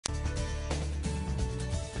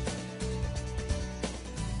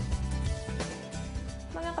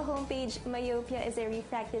mga ka-homepage, myopia is a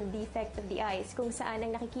refractive defect of the eyes kung saan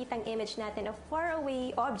ang nakikitang image natin of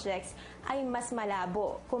faraway objects ay mas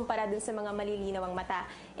malabo kumpara dun sa mga malilinaw ang mata.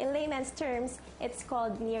 In layman's terms, it's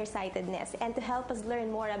called nearsightedness. And to help us learn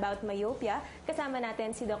more about myopia, kasama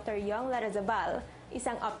natin si Doctor Yong Larrazabal,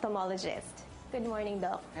 isang ophthalmologist. Good morning,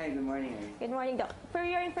 Doc. Hi, good morning. Good morning, Doc. For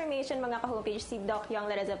your information, mga ka-homepage, si Doc Yong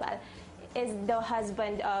Larrazabal is the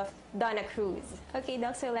husband of Donna Cruz. Okay,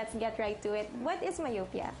 Doc, so let's get right to it. What is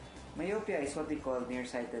myopia? Myopia is what we call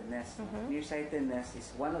nearsightedness. Nearsightedness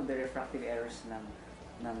is one of the refractive errors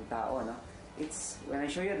ng tao. No? It's, when I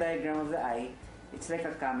show you a diagram of the eye, it's like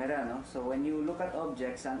a camera. No? So when you look at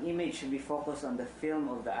objects, ang image should be focused on the film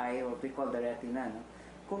of the eye, or we call the retina. No?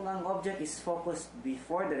 Kung ang object is focused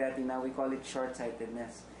before the retina, we call it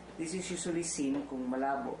short-sightedness. This is usually seen kung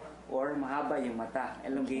malabo or mahaba yung mata,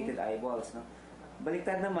 elongated eyeballs. No?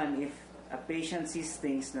 Baliktad naman, if a patient sees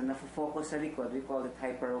things na nafo-focus sa likod, we call it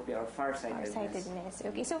hyperopia or farsightedness. Farsightedness.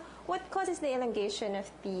 Okay, so what causes the elongation of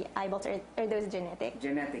the eyeballs? Are those genetic?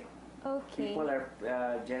 Genetic. Okay. People are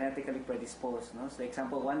genetically predisposed. No? So, for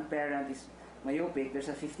example, one parent is myopic, there's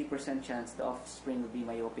a 50% chance the offspring will be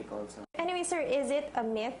myopic also. Anyway, sir, is it a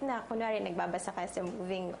myth na kunwari nagbabasa ka sa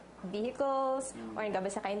moving vehicles or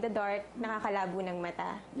nagbabasa ka in the dark, nakakalabo ng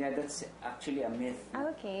mata? Yeah, that's actually a myth.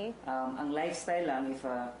 Okay. Ang lifestyle lang, if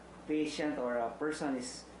a patient or a person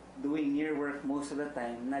is doing near work most of the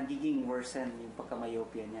time, nagiging worsen yung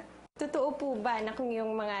pagka-myopia niya. Totoo po ba na kung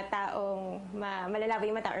yung mga taong malalabo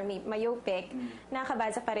yung mata or myopic,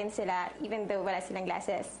 nakakabasa pa rin sila even though wala silang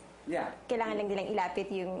glasses? Yeah. Kailangan lang nilang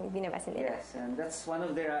ilapit yung binabasa nila. Yes, and that's one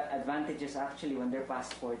of their advantages actually when they're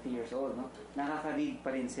past 40 years old. No? Nakaka-read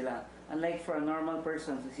pa rin sila. Unlike for a normal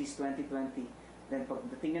person who sees 20/20, then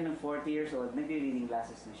pagdating niya ng 40 years old, nagre-reading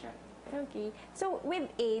glasses na siya. Okay. So, with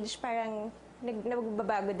age, parang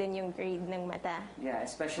nagbabago din yung grade ng mata? Yeah,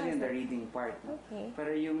 especially in the reading part. No? Okay.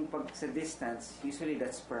 Pero yung pag sa distance, usually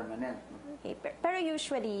that's permanent. No? Okay. Pero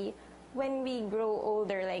usually, when we grow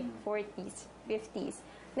older, like 40s, 50s,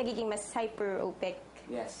 nagiging mas hyperopic.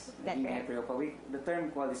 Yes, That nagiging hyperopic. The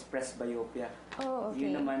term called is presbyopia. Oh, okay.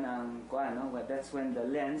 Yun naman ang, that's when the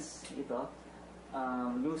lens, ito,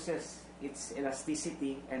 loses its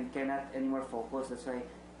elasticity and cannot anymore focus. That's why,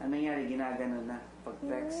 ang nangyari, ginagano na pag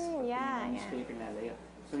text, newspaper na layo.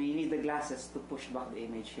 So you need the glasses to push back the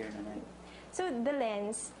image here naman. So the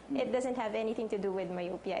lens, it doesn't have anything to do with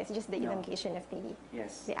myopia. It's just the elongation of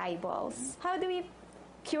the eyeballs. How do we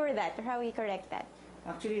cure that, or how we correct that?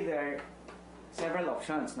 Actually, there are several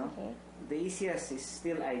options, no? Okay. The easiest is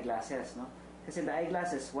still eyeglasses, no? Kasi the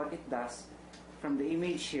eyeglasses, what it does, from the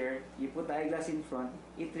image here, you put the eyeglass in front,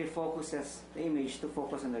 it refocuses the image to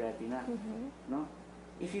focus on the retina, no?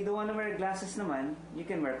 If you don't want to wear glasses naman, you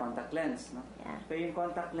can wear contact lens, no? Yeah. Pero yung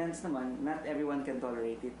contact lens naman, not everyone can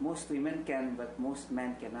tolerate it. Most women can, but most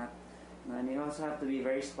men cannot. No? And you also have to be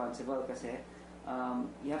very responsible kasi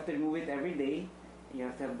you have to remove it every day. You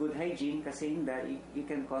have to have good hygiene kasi you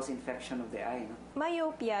can cause infection of the eye. No?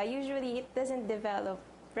 Myopia, usually it doesn't develop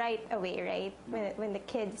right away, right? When the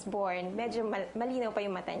kid is born, medyo malinaw pa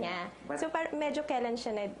yung mata niya. So medyo kailan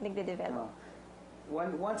siya nagde-develop?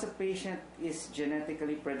 Once a patient is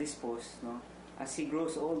genetically predisposed, no, as he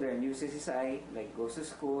grows older and uses his eye, like goes to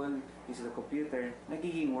school, uses the computer,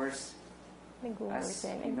 nagiging worse. As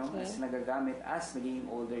nagagamit, as nagiging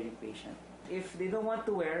older yung patient. If they don't want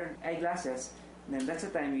to wear eyeglasses, then that's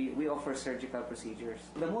the time we offer surgical procedures.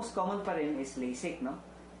 The most common pa rin is LASIK, no?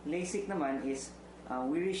 LASIK naman is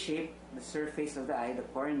we reshape the surface of the eye, the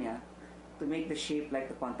cornea, to make the shape like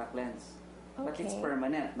the contact lens. Okay. But it's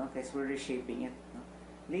permanent, no? Because we're reshaping it. No?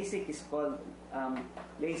 LASIK is called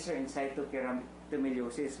laser in situ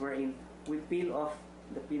keratomiliosis, wherein we peel off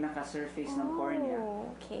the pinaka-surface ng cornea,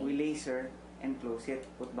 we laser and close it,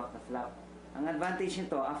 put back the flap. Ang advantage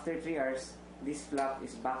nito, after 3 hours, this flap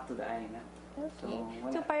is back to the eye na. Okay.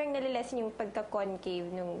 So parang nalilesen yung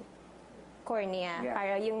pagka-concave ng cornea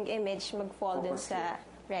para yung image mag-fall dun sa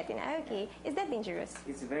retina. Okay. Is that dangerous?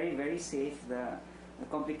 It's very, very safe. The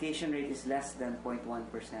complication rate is less than 0.1%.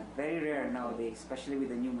 Very rare nowadays, especially with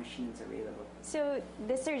the new machines available. So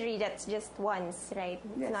the surgery, that's just once, right?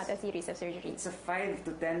 It's Yes. not a series of surgeries. It's a 5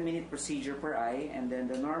 to 10 minute procedure per eye, and then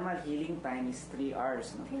the normal healing time is 3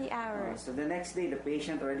 hours. No? 3 hours. So the next day, the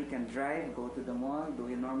patient already can drive, go to the mall, do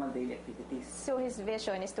normal daily activities. So his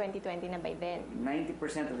vision is 20/20 na by then?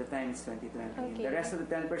 90% of the time is 20/20. Okay. The rest of the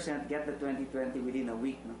 10% get the 20/20 within a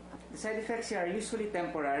week. No? The side effects here are usually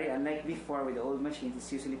temporary, unlike before with the old machines, it's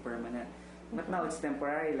usually permanent. But now it's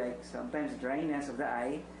temporary, like sometimes dryness of the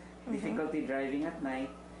eye, difficulty driving at night,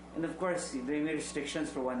 And of course, there may be restrictions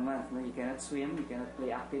for 1 month. No? You cannot swim, you cannot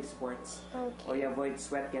play active sports, or you avoid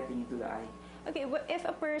sweat getting into the eye. Okay, if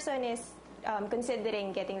a person is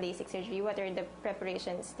considering getting LASIK surgery, what are the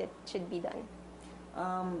preparations that should be done?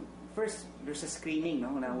 First, there's a screening.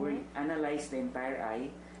 No? Now, we analyze the entire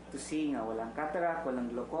eye to see nga walang cataract,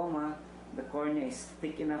 walang glaucoma, the cornea is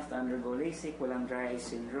thick enough to undergo LASIK, walang dry eye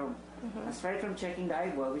syndrome. Aside from checking the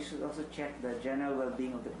eyeball, we should also check the general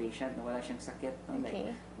well-being of the patient na wala siyang sakit, no? Like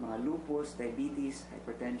mga lupus, diabetes,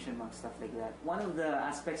 hypertension, mga stuff like that. One of the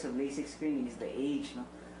aspects of LASIK screening is the age. No?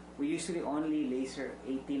 We usually only laser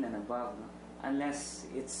 18 and above, no? Unless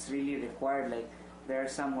it's really required. Like there are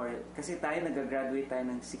some where, kasi tayo nag-graduate tayo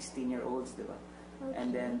ng 16-year-olds, di ba?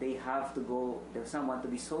 And then they have to go, there's someone to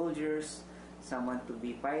be soldiers, someone to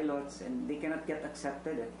be pilots, and they cannot get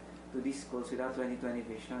accepted to these schools without 20/20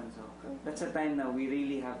 vision. So that's a time now we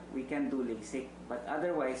can do LASIK, but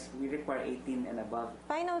otherwise we require 18 and above.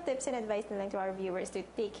 Final tips and advice na lang to our viewers to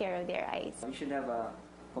take care of their eyes. We should have a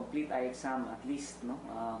complete eye exam at least, no,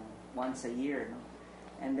 once a year, no?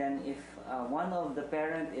 And then if one of the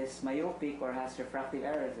parent is myopic or has refractive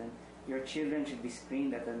errors, then your children should be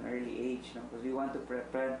screened at an early age, no? Because we want to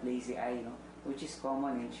prevent lazy eye, no? Which is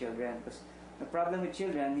common in children. Because the problem with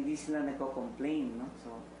children, hindi sila nagko-complain, no? So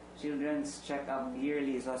children's check-up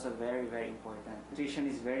yearly is also very, very important. Nutrition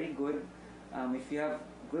is very good. If you have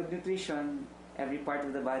good nutrition, every part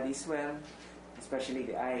of the body is well, especially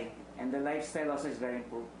the eye. And the lifestyle also is very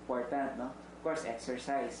important, no? Of course,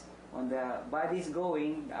 exercise. When the body is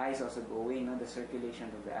going, the eye is also going, no? The circulation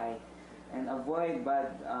of the eye. And avoid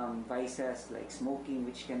bad vices like smoking,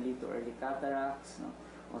 which can lead to early cataracts, no?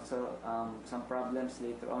 Also, some problems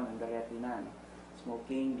later on in the retina, no?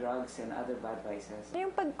 Smoking, drugs, and other bad vices.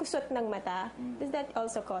 Yung pagkusot ng mata, does that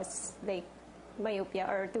also cause like myopia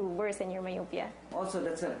or to worsen your myopia? Also,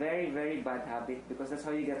 that's a very, very bad habit because that's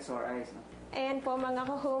how you get sore eyes. No? Ayan po mga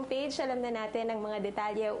ka-homepage, alam na natin ang mga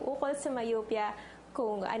detalye ukol sa myopia,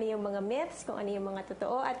 kung ano yung mga myths, kung ano yung mga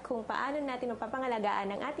totoo, at kung paano natin mapapangalagaan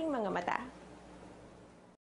ang ating mga mata.